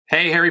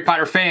Hey Harry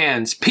Potter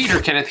fans, Peter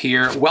Kenneth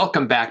here.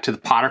 Welcome back to the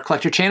Potter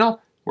Collector channel,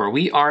 where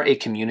we are a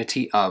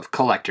community of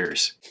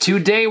collectors.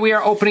 Today we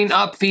are opening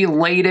up the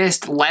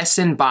latest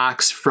lesson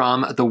box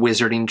from the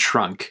Wizarding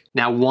Trunk.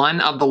 Now, one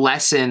of the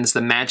lessons,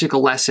 the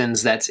magical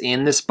lessons that's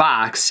in this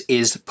box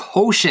is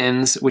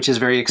Potions, which is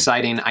very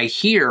exciting. I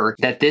hear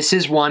that this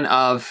is one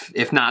of,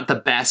 if not the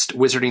best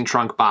Wizarding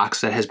Trunk box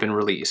that has been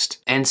released.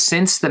 And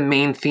since the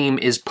main theme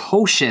is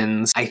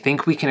potions, I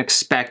think we can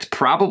expect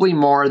probably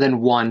more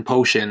than one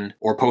potion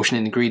or potion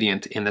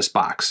ingredient in this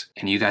box.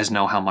 And you guys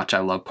know how much I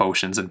love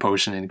potions and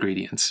potion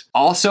ingredients.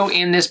 Also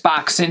in this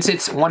box, since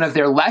it's one of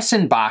their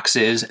lesson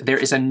boxes, there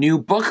is a new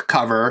book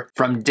cover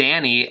from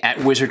Danny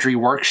at Wizardry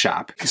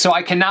Workshop. So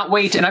I cannot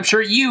wait, and I'm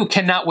sure you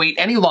cannot wait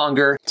any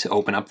longer to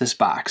open up this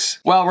box.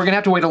 Well, we're gonna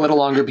have to wait a little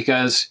longer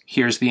because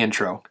here's the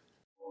intro.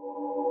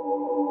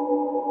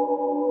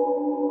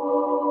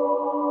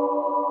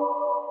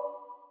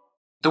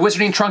 The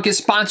Wizarding Trunk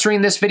is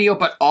sponsoring this video,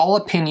 but all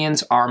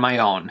opinions are my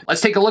own.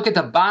 Let's take a look at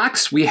the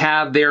box. We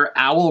have their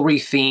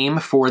Owlry theme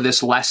for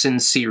this lesson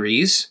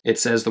series. It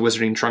says the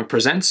Wizarding Trunk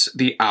presents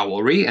the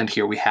Owlry, and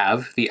here we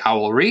have the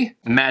Owlry.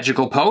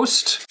 Magical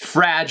Post,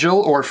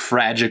 Fragile or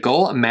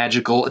Fragical,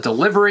 Magical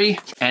Delivery,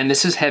 and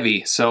this is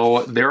heavy,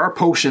 so there are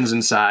potions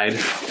inside.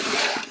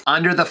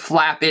 Under the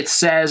flap, it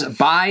says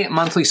buy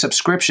monthly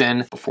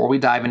subscription. Before we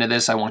dive into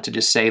this, I want to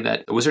just say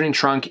that the Wizarding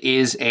Trunk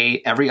is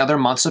a every other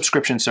month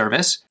subscription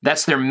service.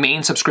 That's their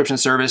main subscription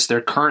service. Their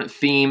current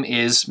theme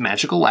is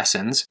Magical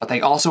Lessons, but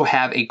they also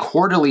have a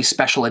quarterly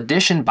special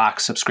edition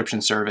box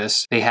subscription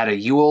service. They had a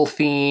Yule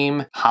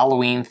theme,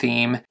 Halloween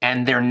theme,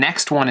 and their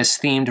next one is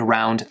themed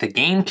around the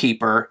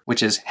Gamekeeper,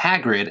 which is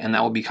Hagrid, and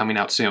that will be coming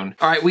out soon.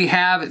 All right, we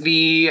have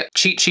the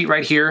cheat sheet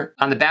right here.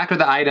 On the back of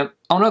the item,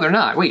 oh no, they're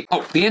not. Wait.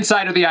 Oh, the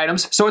inside of the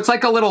items. So it's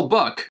like a little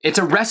book. It's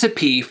a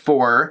recipe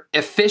for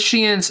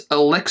Efficience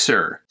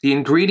Elixir. The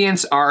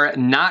ingredients are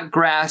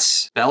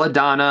knotgrass,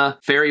 belladonna,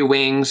 fairy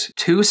wings,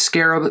 2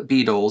 scarab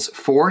beetles,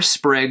 4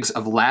 sprigs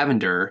of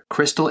lavender,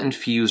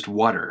 crystal-infused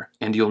water.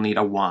 And you'll need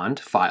a wand,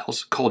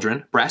 files,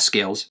 cauldron, brass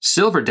scales,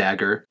 silver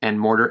dagger, and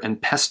mortar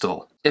and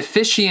pestle.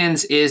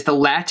 Efficiens is the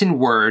Latin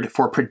word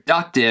for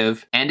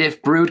productive, and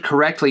if brewed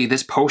correctly,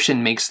 this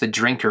potion makes the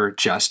drinker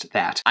just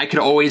that. I could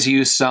always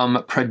use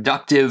some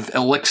productive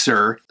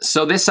elixir.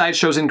 So this side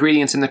shows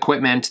ingredients and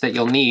equipment that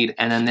you'll need,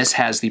 and then this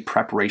has the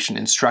preparation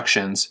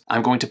instructions.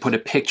 I'm going to put a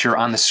picture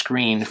on the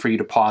screen for you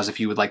to pause if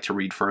you would like to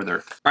read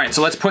further. All right,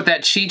 so let's put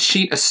that cheat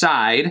sheet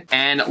aside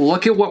and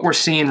look at what we're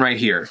seeing right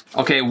here.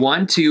 Okay,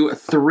 1, 2,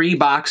 3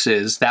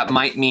 boxes. That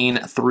might mean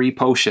 3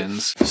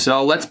 potions.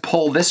 So let's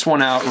pull this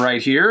one out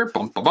right here.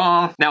 Boom.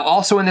 Now,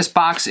 also in this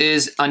box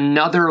is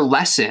another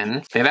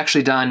lesson. They've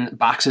actually done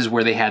boxes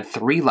where they had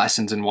 3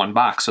 lessons in one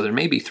box, so there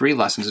may be 3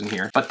 lessons in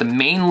here. But the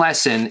main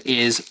lesson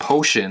is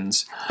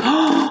potions.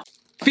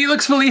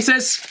 Felix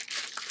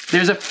Felicis!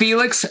 There's a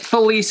Felix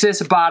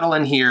Felicis bottle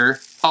in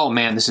here. Oh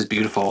man, this is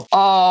beautiful.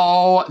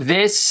 Oh,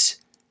 this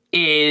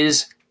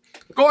is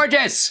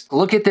gorgeous!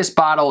 Look at this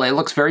bottle. It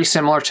looks very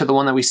similar to the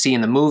one that we see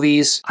in the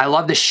movies. I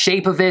love the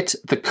shape of it.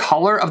 The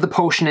color of the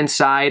potion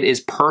inside is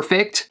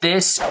perfect.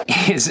 This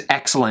is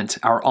excellent.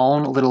 Our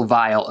own little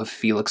vial of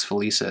Felix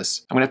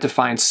Felicis. I'm gonna have to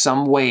find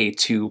some way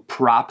to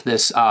prop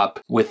this up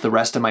with the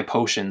rest of my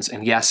potions.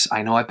 And yes,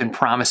 I know I've been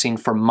promising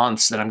for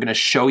months that I'm gonna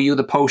show you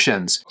the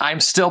potions. I'm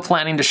still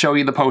planning to show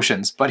you the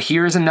potions, but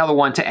here's another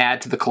one to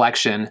add to the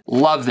collection.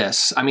 Love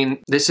this. I mean,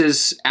 this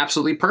is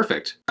absolutely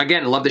perfect.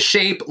 Again, love the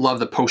shape, love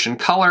the potion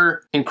color.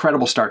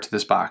 Incredible start to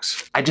this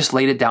box. I just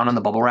laid it down on the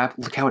bubble wrap.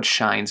 Look how it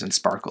shines and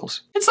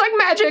sparkles. It's like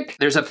magic.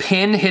 There's a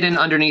pin hidden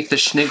underneath the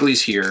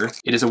Schnigglies here.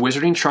 It is a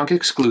Wizarding Trunk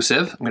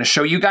exclusive. I'm gonna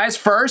show you guys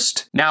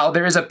first. Now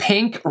there is a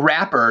pink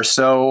wrapper,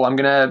 so I'm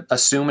gonna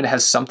assume it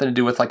has something to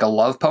do with like a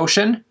love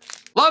potion.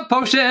 Love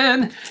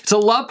potion! It's a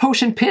love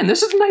potion pin.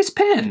 This is a nice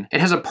pin. It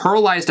has a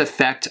pearlized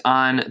effect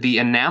on the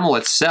enamel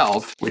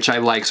itself, which I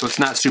like, so it's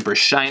not super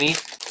shiny.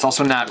 It's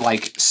also not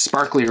like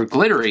sparkly or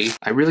glittery.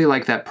 I really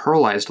like that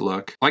pearlized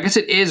look. Well, I guess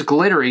it is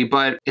glittery,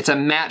 but it's a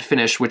matte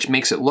finish, which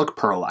makes it look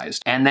pearlized.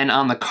 And then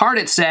on the card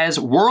it says,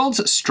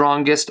 World's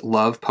Strongest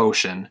Love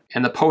Potion.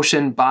 And the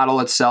potion bottle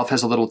itself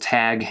has a little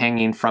tag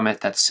hanging from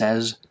it that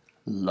says,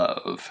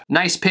 love.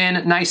 Nice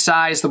pin, nice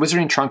size. The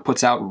Wizarding Trunk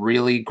puts out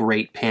really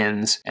great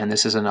pins, and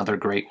this is another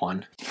great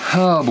one.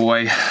 Oh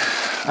boy.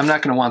 I'm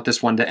not gonna want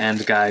this one to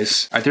end,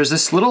 guys. All right, there's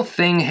this little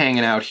thing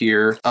hanging out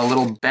here, a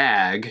little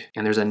bag,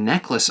 and there's a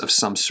necklace of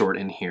some sort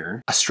in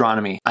here.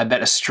 Astronomy. I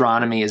bet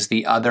astronomy is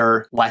the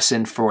other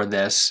lesson for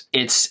this.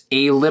 It's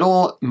a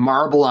little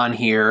marble on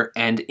here,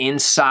 and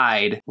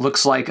inside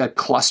looks like a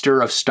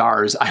cluster of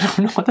stars. I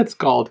don't know what that's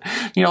called.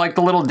 You know, like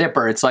the Little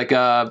Dipper. It's like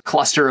a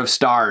cluster of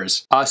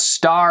stars. A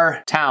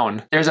star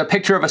town. There's a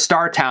picture of a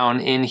star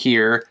town in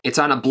here. It's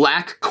on a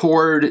black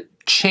cord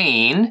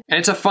chain, and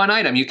it's a fun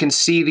item. You can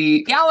see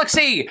the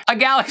galaxy, a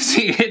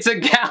galaxy, it's a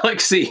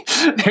galaxy.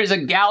 There's a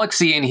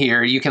galaxy in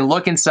here. You can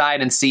look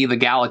inside and see the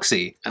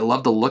galaxy. I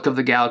love the look of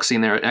the galaxy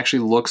in there. It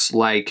actually looks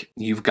like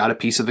you've got a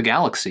piece of the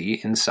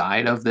galaxy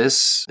inside of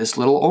this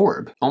little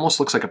orb. Almost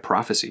looks like a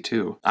prophecy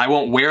too. I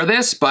won't wear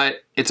this, but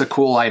it's a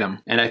cool item.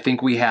 And I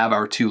think we have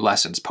our 2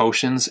 lessons,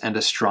 Potions and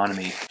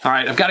Astronomy. All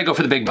right, I've got to go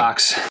for the big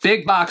box.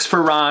 Big box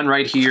for Ron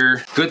right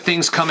here. Good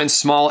things come in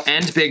small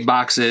and big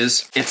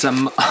boxes. It's a,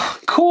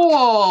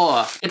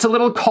 cool. It's a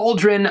little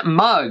cauldron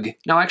mug.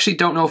 Now, I actually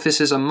don't know if this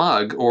is a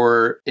mug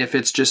or if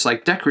it's just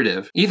like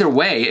decorative. Either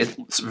way,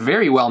 it's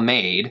very well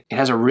made. It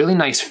has a really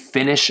nice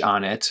finish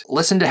on it.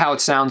 Listen to how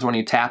it sounds when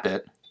you tap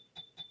it.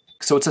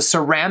 So it's a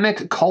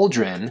ceramic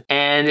cauldron,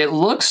 and it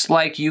looks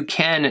like you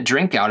can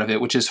drink out of it,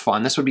 which is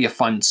fun. This would be a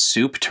fun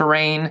soup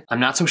terrain. I'm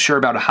not so sure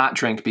about a hot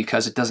drink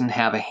because it doesn't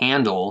have a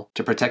handle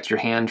to protect your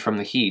hand from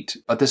the heat,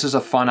 but this is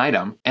a fun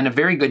item and a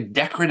very good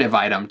decorative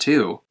item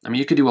too. I mean,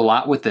 you could do a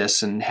lot with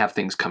this and have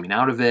things coming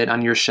out of it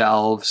on your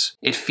shelves.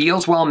 It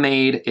feels well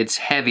made, it's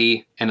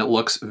heavy, and it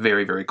looks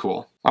very, very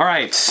cool. All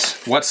right,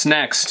 what's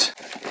next?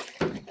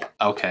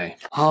 Okay.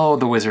 Oh,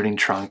 the Wizarding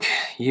Trunk.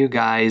 You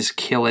guys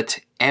kill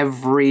it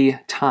every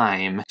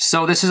time.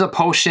 So this is a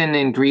potion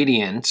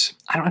ingredient.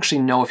 I don't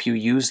actually know if you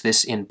use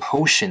this in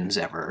potions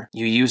ever.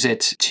 You use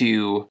it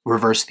to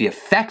reverse the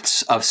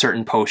effects of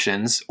certain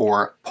potions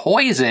or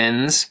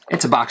poisons.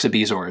 It's a box of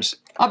Bezoars.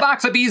 A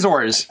box of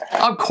Bezoars.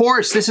 Of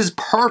course, this is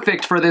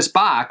perfect for this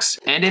box.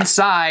 And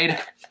inside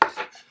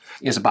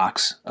is a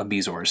box of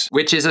Bezoars,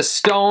 which is a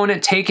stone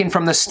taken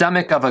from the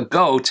stomach of a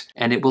goat,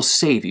 and it will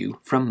save you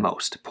from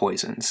most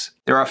poisons.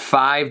 There are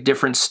 5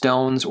 different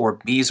stones or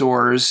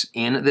Bezoars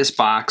in this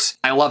box.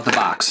 I love the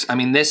box. I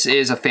mean, this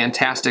is a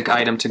fantastic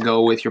item to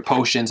go with your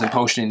potions and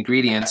potion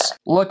ingredients.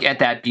 Look at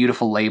that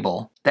beautiful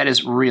label. That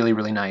is really,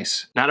 really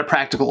nice. Not a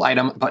practical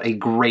item, but a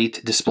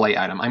great display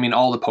item. I mean,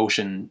 all the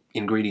potion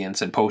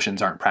ingredients and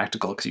potions aren't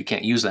practical because you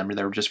can't use them.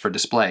 They're just for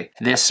display.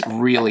 This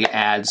really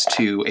adds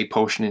to a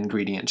potion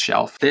ingredient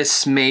shelf.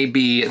 This may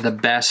be the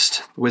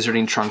best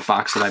Wizarding Trunk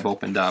box that I've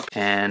opened up.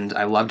 And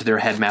I loved their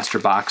Headmaster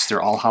box,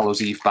 their All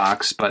Hallows Eve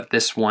box, but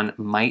this one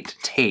might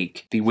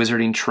take the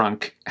Wizarding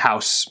Trunk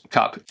House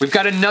Cup. We've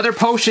got another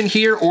potion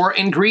here or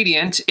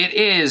ingredient. It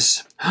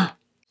is...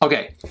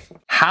 Okay,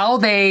 how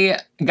they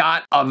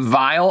got a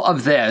vial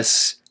of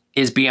this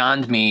is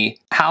beyond me.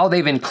 How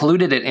they've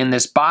included it in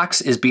this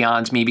box is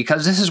beyond me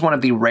because this is one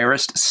of the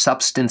rarest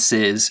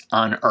substances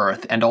on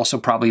Earth and also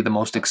probably the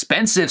most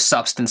expensive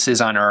substances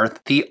on Earth.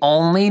 The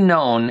only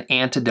known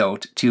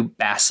antidote to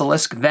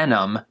basilisk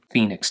venom,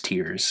 phoenix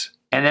tears.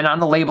 And then on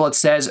the label it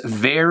says,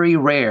 very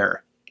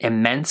rare.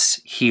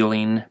 Immense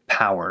healing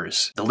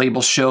powers. The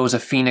label shows a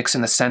phoenix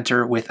in the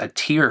center with a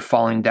tear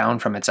falling down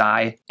from its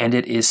eye, and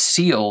it is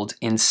sealed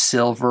in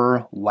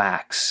silver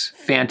wax.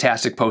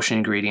 Fantastic potion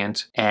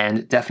ingredient,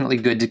 and definitely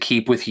good to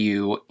keep with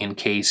you in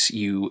case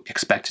you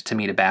expect to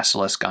meet a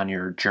basilisk on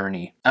your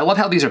journey. I love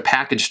how these are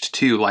packaged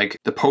too, like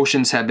the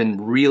potions have been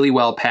really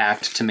well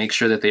packed to make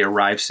sure that they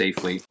arrive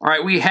safely. All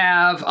right, we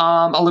have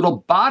a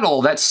little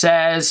bottle that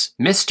says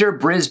Mr.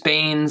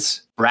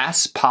 Brisbane's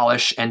brass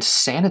polish and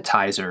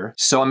sanitizer.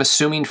 So I'm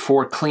assuming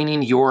for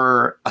cleaning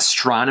your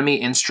astronomy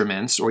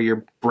instruments or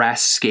your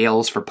brass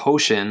scales for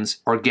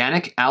potions,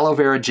 organic aloe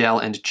vera gel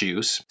and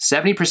juice,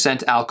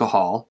 70%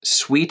 alcohol,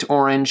 sweet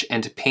orange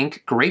and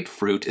pink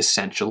grapefruit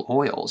essential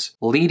oils.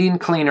 Leading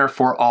cleaner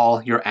for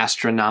all your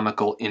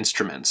astronomical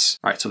instruments.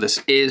 All right, so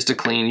this is to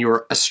clean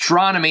your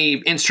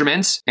astronomy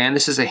instruments, and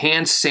this is a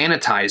hand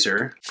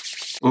sanitizer.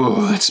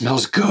 Ooh, it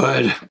smells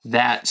good.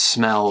 That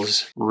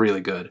smells really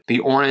good. The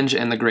orange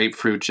and the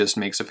grapefruit just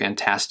makes a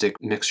fantastic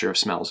mixture of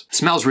smells. It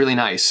smells really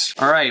nice.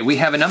 All right, we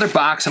have another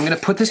box. I'm gonna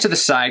put this to the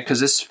side because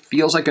this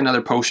feels like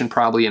another potion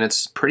probably, and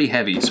it's pretty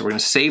heavy, so we're gonna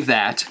save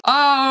that.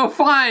 Oh,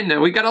 fun!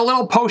 We got a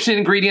little potion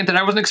ingredient that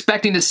I wasn't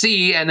expecting to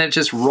see, and then it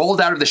just rolled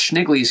out of the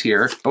schnigglies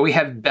here. But we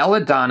have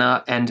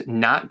belladonna and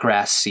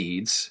knotgrass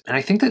seeds. And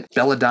I think that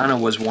belladonna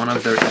was one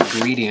of their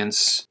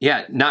ingredients.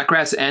 Yeah,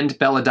 knotgrass and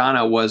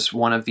belladonna was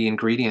one of the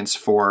ingredients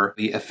for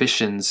the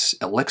Efficien's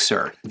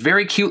elixir.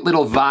 Very cute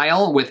little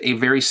vial with a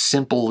very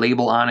simple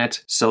label on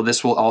it. So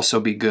this will also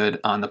be good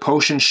on the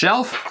potion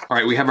shelf. All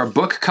right, we have our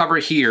book cover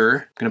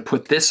here. I'm gonna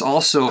put this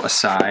also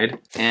aside.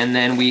 And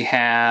then we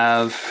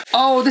have,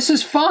 oh, this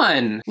is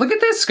fun. Look at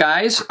this,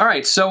 guys. All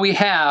right, so we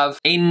have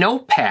a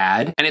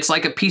notepad, and it's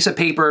like a piece of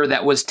paper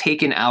that was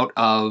taken out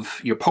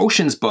of your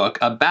potions book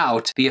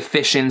about the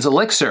Efficien's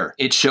elixir.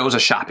 It shows a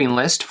shopping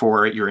list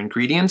for your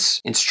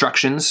ingredients,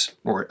 instructions,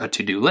 or a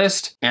to-do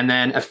list, and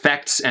then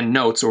effects and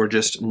notes, or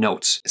just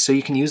notes. So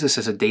you can use this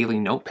as a daily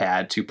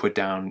notepad to put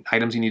down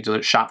items you need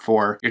to shop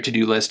for, your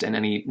to-do list, and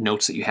any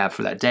notes that you have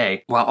for that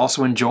day, while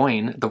also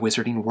enjoying the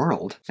wizarding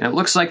world. And it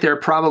looks like there are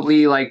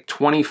probably like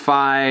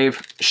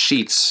 25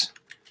 sheets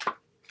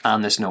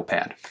on this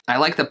notepad. I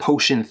like the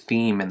potion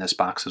theme in this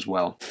box as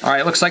well. All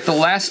right, looks like the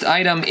last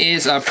item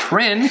is a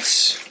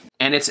print,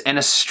 and it's an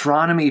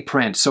astronomy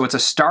print. So it's a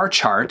star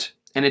chart.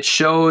 and it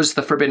shows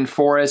the Forbidden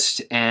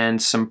Forest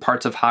and some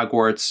parts of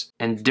Hogwarts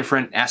and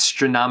different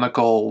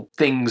astronomical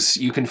things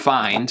you can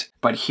find.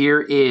 But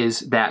here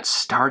is that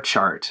star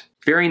chart.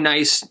 Very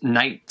nice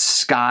night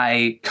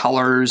sky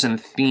colors and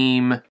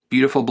theme,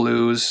 beautiful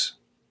blues.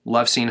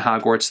 Love seeing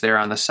Hogwarts there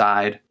on the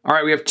side. All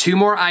right, we have 2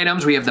 more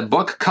items. We have the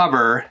book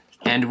cover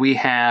and we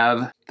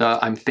have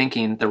I'm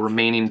thinking the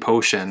remaining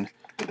potion.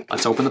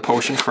 Let's open the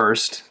potion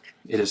first.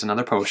 It is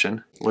another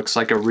potion. Looks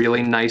like a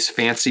really nice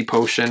fancy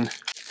potion.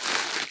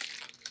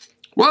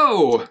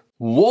 Whoa!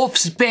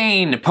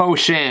 Wolfsbane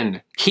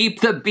potion.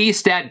 Keep the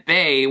beast at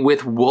bay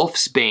with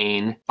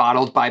Wolfsbane,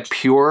 bottled by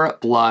Pure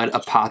Blood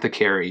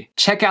Apothecary.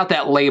 Check out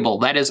that label,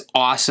 that is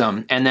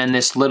awesome. And then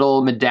this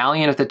little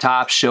medallion at the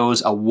top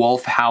shows a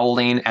wolf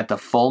howling at the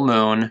full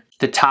moon.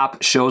 The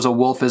top shows a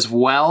wolf as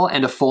well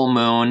and a full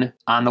moon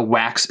on the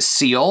wax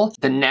seal.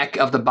 The neck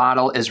of the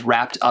bottle is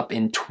wrapped up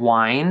in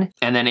twine,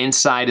 and then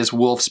inside is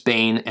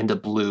Wolfsbane and a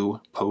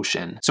blue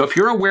potion. So if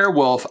you're a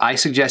werewolf, I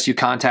suggest you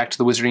contact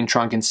the Wizarding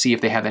Trunk and see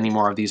if they have any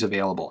more of these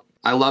available.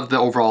 I love the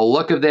overall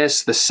look of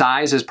this. The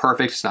size is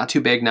perfect. It's not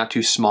too big, not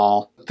too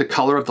small. The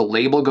color of the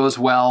label goes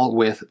well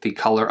with the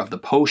color of the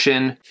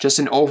potion. Just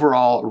an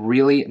overall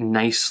really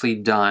nicely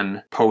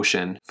done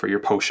potion for your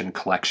potion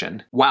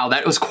collection. Wow,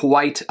 that was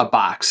quite a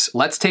box.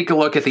 Let's take a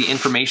look at the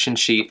information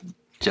sheet.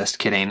 Just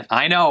kidding.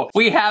 I know.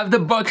 We have the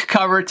book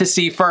cover to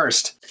see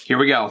first. Here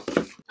we go.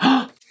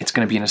 It's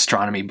gonna be an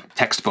astronomy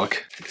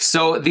textbook.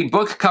 So the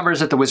book covers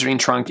that the Wizarding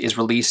Trunk is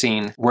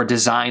releasing were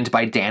designed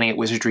by Danny at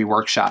Wizardry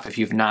Workshop. If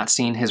you've not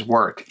seen his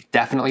work,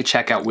 definitely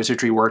check out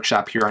Wizardry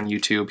Workshop here on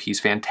YouTube. He's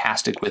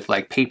fantastic with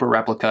like paper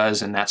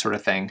replicas and that sort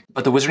of thing.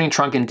 But the Wizarding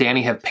Trunk and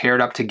Danny have paired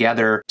up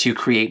together to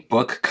create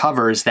book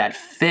covers that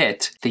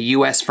fit the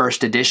US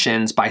first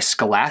editions by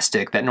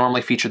Scholastic that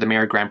normally feature the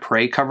Mary Grand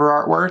Pré cover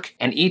artwork.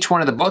 And each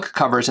one of the book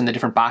covers in the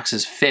different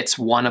boxes fits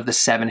one of the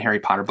 7 Harry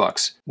Potter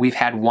books. We've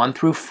had 1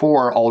 through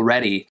 4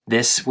 already.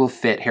 This will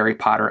fit Harry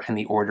Potter and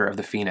the Order of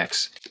the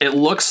Phoenix. It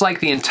looks like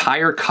the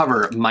entire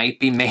cover might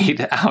be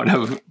made out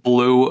of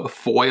blue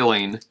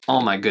foiling.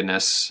 Oh my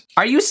goodness.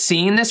 Are you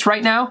seeing this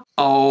right now?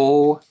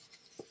 Oh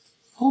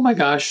my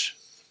gosh.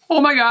 Oh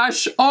my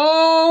gosh.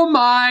 Oh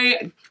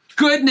my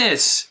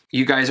goodness.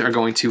 You guys are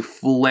going to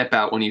flip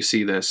out when you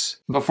see this.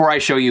 Before I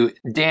show you,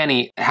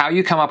 Danny, how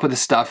you come up with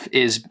this stuff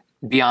is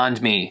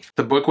beyond me.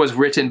 The book was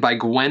written by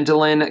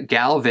Gwendolyn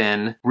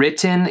Galvin,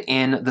 written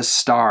in the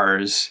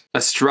stars,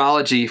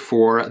 Astrology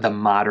for the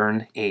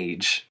Modern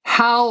Age.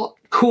 How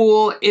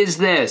cool is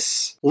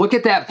this? Look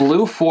at that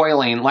blue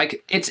foiling,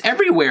 like it's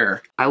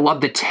everywhere. I love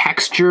the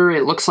texture.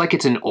 It looks like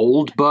it's an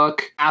old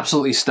book.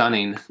 Absolutely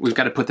stunning. We've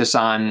got to put this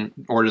on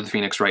Order of the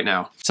Phoenix right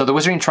now. So the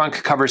Wizarding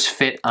Trunk covers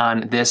fit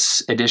on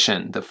this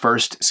edition, the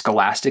first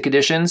Scholastic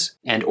editions,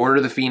 and Order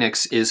of the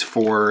Phoenix is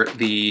for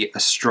the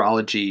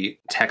astrology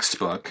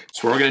textbook.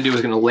 So what we're gonna do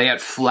is gonna lay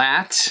it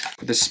flat,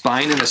 with the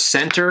spine in the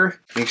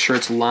center, make sure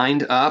it's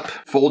lined up,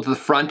 fold the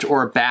front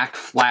or back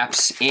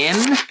flaps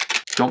in.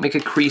 Don't make a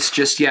crease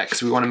just yet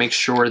because we want to make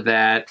sure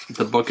that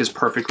the book is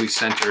perfectly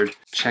centered.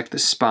 Check the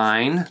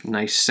spine,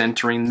 nice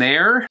centering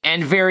there.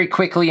 And very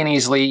quickly and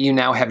easily, you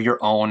now have your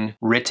own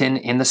Written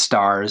in the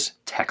Stars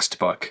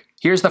textbook.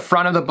 Here's the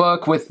front of the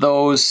book with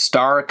those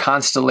star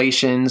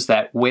constellations,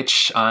 that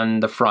witch on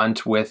the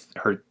front with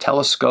her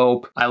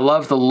telescope. I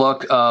love the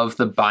look of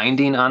the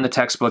binding on the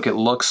textbook. It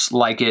looks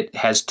like it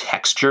has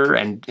texture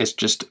and it's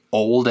just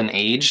old and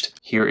aged.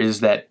 Here is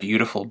that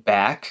beautiful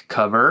back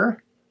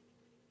cover.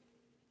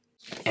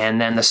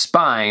 And then the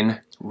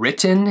spine,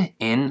 Written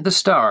in the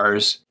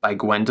Stars by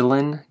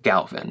Gwendolyn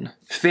Galvin.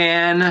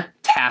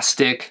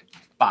 Fantastic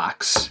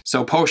box.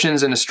 So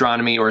Potions and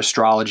Astronomy, or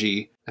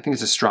Astrology, I think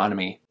it's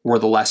Astronomy, were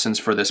the lessons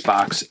for this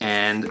box,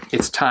 and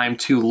it's time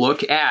to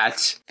look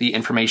at the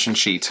information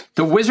sheet.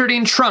 The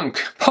Wizarding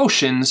Trunk,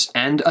 Potions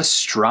and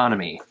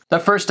Astronomy. The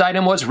first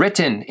item was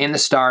Written in the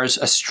Stars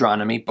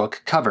Astronomy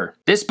book cover.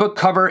 This book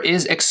cover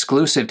is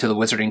exclusive to the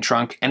Wizarding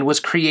Trunk and was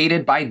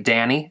created by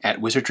Danny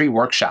at Wizardry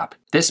Workshop.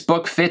 This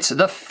book fits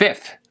the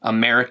 5th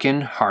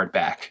American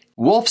hardback.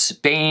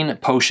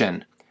 Wolfsbane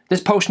Potion.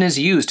 This potion is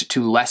used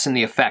to lessen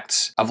the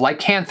effects of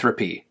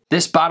lycanthropy.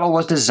 This bottle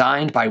was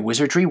designed by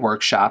Wizardry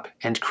Workshop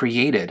and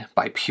created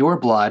by Pure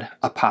Blood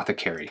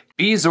Apothecary.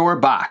 Bezoar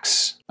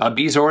Box. A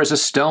bezoar is a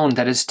stone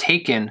that is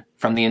taken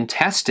from the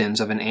intestines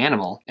of an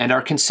animal and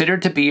are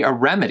considered to be a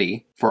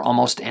remedy for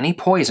almost any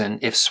poison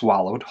if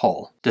swallowed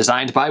whole.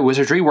 Designed by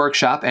Wizardry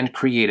Workshop and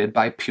created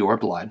by Pure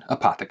Blood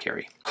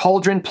Apothecary.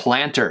 Cauldron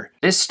Planter.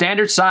 This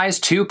standard size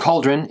 2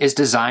 cauldron is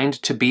designed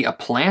to be a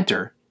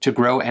planter to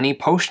grow any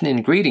potion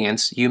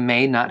ingredients you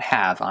may not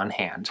have on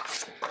hand.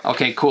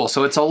 Okay, cool.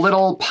 So it's a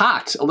little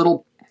pot, a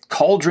little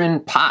cauldron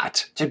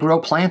pot to grow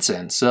plants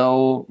in.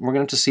 So we're going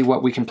to have to see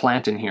what we can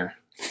plant in here.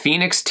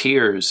 Phoenix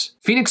Tears.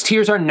 Phoenix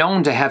Tears are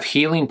known to have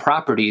healing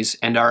properties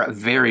and are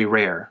very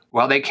rare.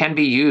 While they can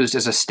be used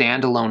as a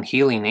standalone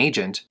healing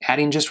agent,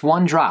 adding just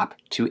 1 drop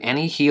to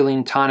any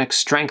healing tonic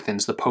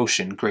strengthens the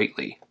potion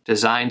greatly.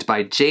 Designed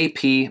by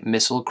J.P.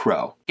 Missile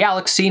Crow.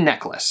 Galaxy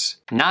Necklace.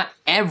 Not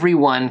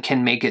everyone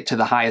can make it to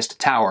the highest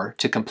tower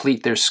to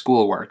complete their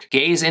schoolwork.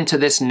 Gaze into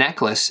this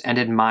necklace and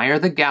admire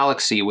the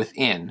galaxy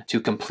within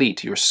to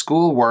complete your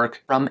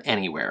schoolwork from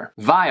anywhere.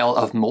 Vial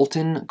of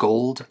molten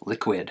gold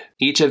liquid.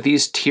 Each of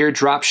these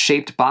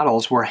teardrop-shaped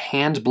bottles were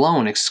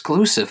hand-blown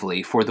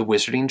exclusively for the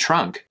Wizarding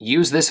Trunk.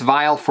 Use this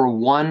vial for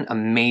one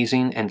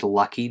amazing and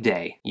lucky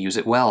day. Use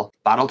it well.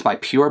 Bottled by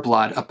Pure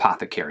Blood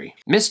Apothecary.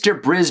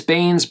 Mr.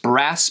 Brisbane's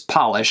Brass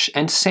Polish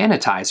and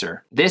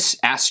Sanitizer. This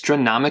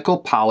astronomical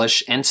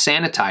polish and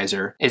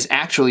sanitizer is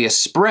actually a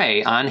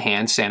spray-on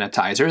hand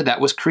sanitizer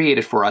that was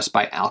created for us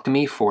by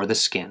Alchemy for the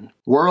Skin.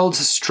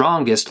 World's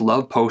strongest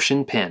love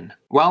potion pin.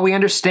 While we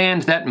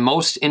understand that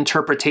most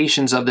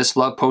interpretations of this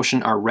love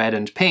potion are red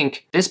and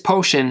pink, this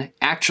potion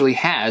actually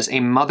has a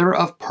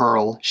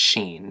mother-of-pearl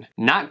sheen.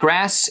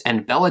 Knotgrass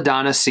and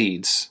belladonna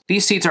seeds.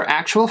 These seeds are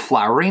actual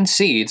flowering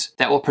seeds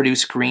that will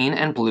produce green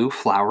and blue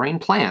flowering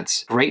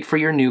plants. Great for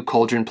your new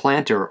cauldron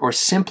planter or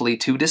simply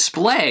to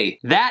display.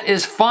 That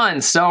is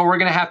fun, so we're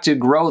gonna have to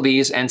grow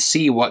these and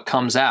see what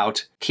comes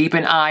out. Keep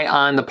an eye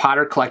on the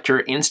Potter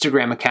Collector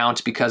Instagram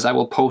account because I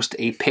will post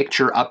a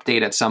picture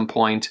update at some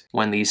point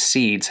when these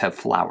seeds have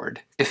flowered.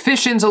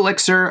 Efficiens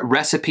Elixir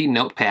Recipe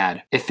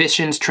Notepad.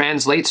 Efficiens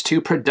translates to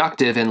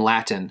productive in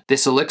Latin.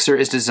 This elixir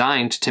is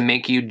designed to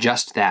make you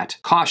just that.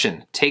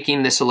 Caution,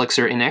 taking this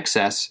elixir in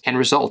excess can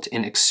result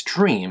in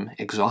extreme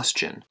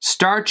exhaustion.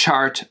 Star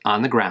chart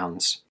on the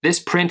grounds. This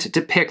print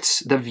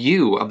depicts the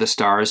view of the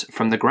stars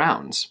from the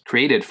grounds,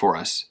 created for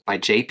us by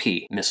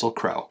J.P. Missile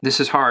Crow. This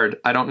is hard.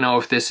 I don't know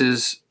if this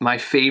is my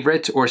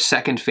favorite or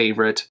second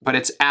favorite, but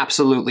it's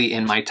absolutely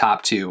in my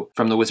top 2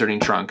 from the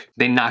Wizarding Trunk.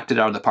 They knocked it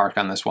out of the park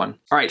on this one.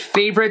 All right,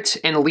 favorite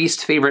and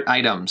least favorite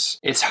items.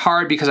 It's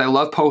hard because I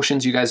love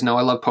potions. You guys know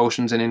I love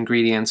potions and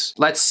ingredients.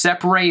 Let's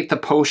separate the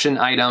potion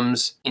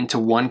items into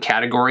one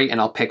category and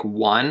I'll pick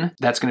one.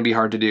 That's gonna be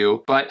hard to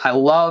do, but I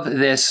love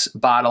this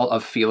bottle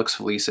of Felix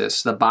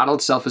Felicis. The bottle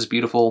itself is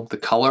beautiful. The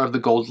color of the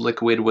gold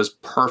liquid was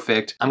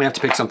perfect. I'm gonna have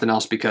to pick something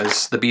else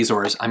because the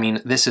Bezoars, I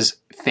mean, this is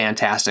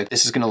fantastic.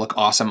 This is gonna look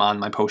awesome on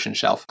my potion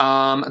shelf.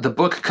 The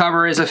book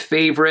cover is a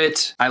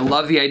favorite. I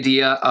love the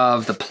idea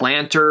of the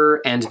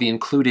planter and the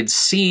included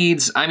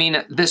seeds. I mean,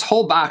 this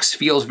whole box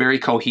feels very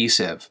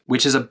cohesive,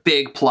 which is a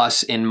big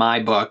plus in my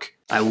book.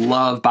 I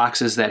love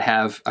boxes that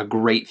have a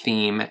great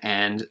theme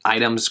and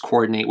items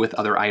coordinate with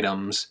other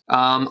items.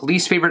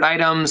 Least favorite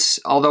items,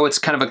 although it's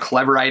kind of a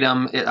clever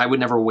item, I would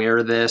never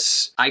wear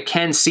this. I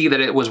can see that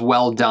it was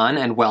well done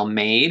and well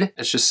made.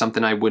 It's just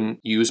something I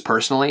wouldn't use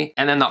personally.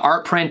 And then the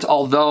art print,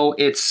 although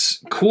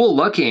it's cool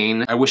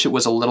looking, I wish it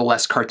was a little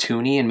less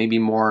cartoony and maybe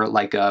more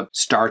like a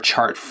star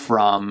chart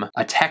from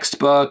a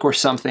textbook or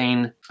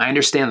something. I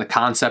understand the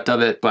concept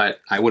of it, but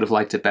I would have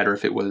liked it better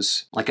if it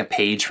was like a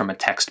page from a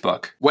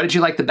textbook. What did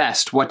you like the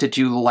best? What did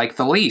you like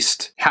the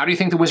least? How do you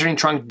think the Wizarding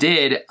Trunk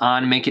did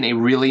on making a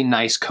really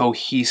nice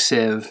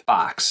cohesive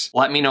box?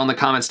 Let me know in the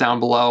comments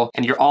down below.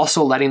 And you're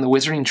also letting the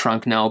Wizarding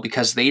Trunk know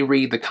because they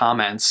read the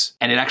comments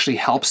and it actually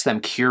helps them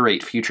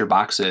curate future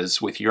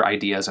boxes with your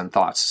ideas and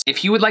thoughts.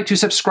 If you would like to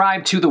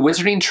subscribe to the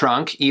Wizarding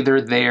Trunk,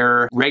 either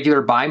their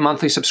regular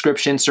bi-monthly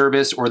subscription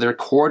service or their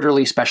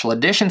quarterly special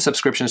edition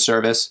subscription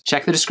service,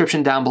 check the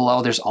description down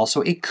below. There's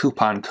also a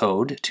coupon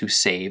code to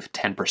save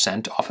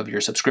 10% off of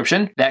your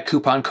subscription. That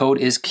coupon code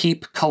is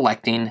Keep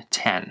Collecting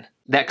 10.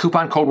 That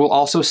coupon code will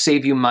also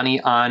save you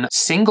money on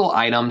single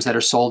items that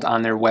are sold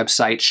on their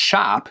website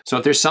shop. So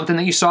if there's something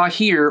that you saw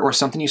here or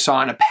something you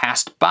saw in a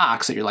past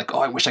box that you're like, oh,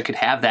 I wish I could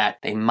have that,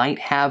 they might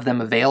have them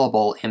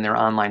available in their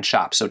online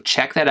shop. So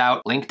check that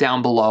out, link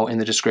down below in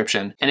the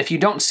description. And if you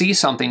don't see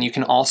something, you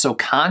can also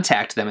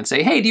contact them and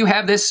say, hey, do you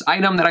have this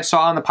item that I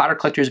saw in the Potter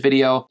Collectors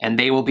video? And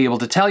they will be able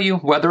to tell you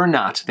whether or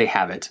not they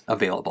have it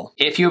available.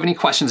 If you have any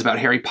questions about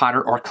Harry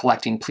Potter or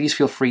collecting, please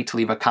feel free to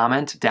leave a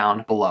comment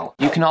down below.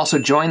 You can also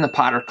join the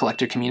Potter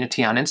Collector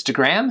community on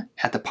Instagram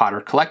at the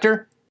Potter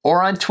Collector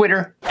or on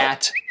Twitter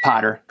at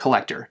Potter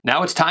Collector.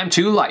 Now it's time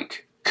to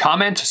like,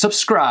 comment,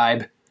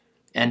 subscribe,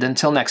 and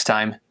until next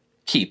time,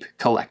 keep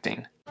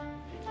collecting.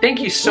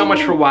 Thank you so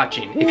much for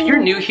watching. If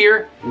you're new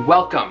here,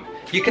 welcome.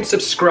 You can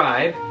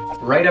subscribe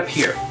right up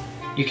here.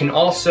 You can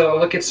also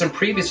look at some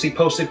previously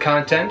posted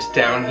content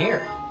down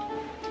here.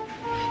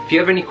 If you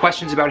have any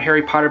questions about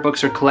Harry Potter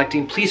books or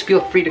collecting, please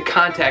feel free to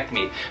contact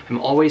me. I'm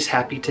always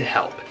happy to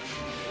help.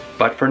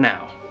 But for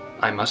now,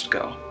 I must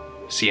go.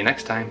 See you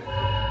next time.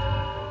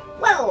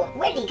 Whoa,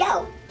 where'd he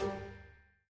go?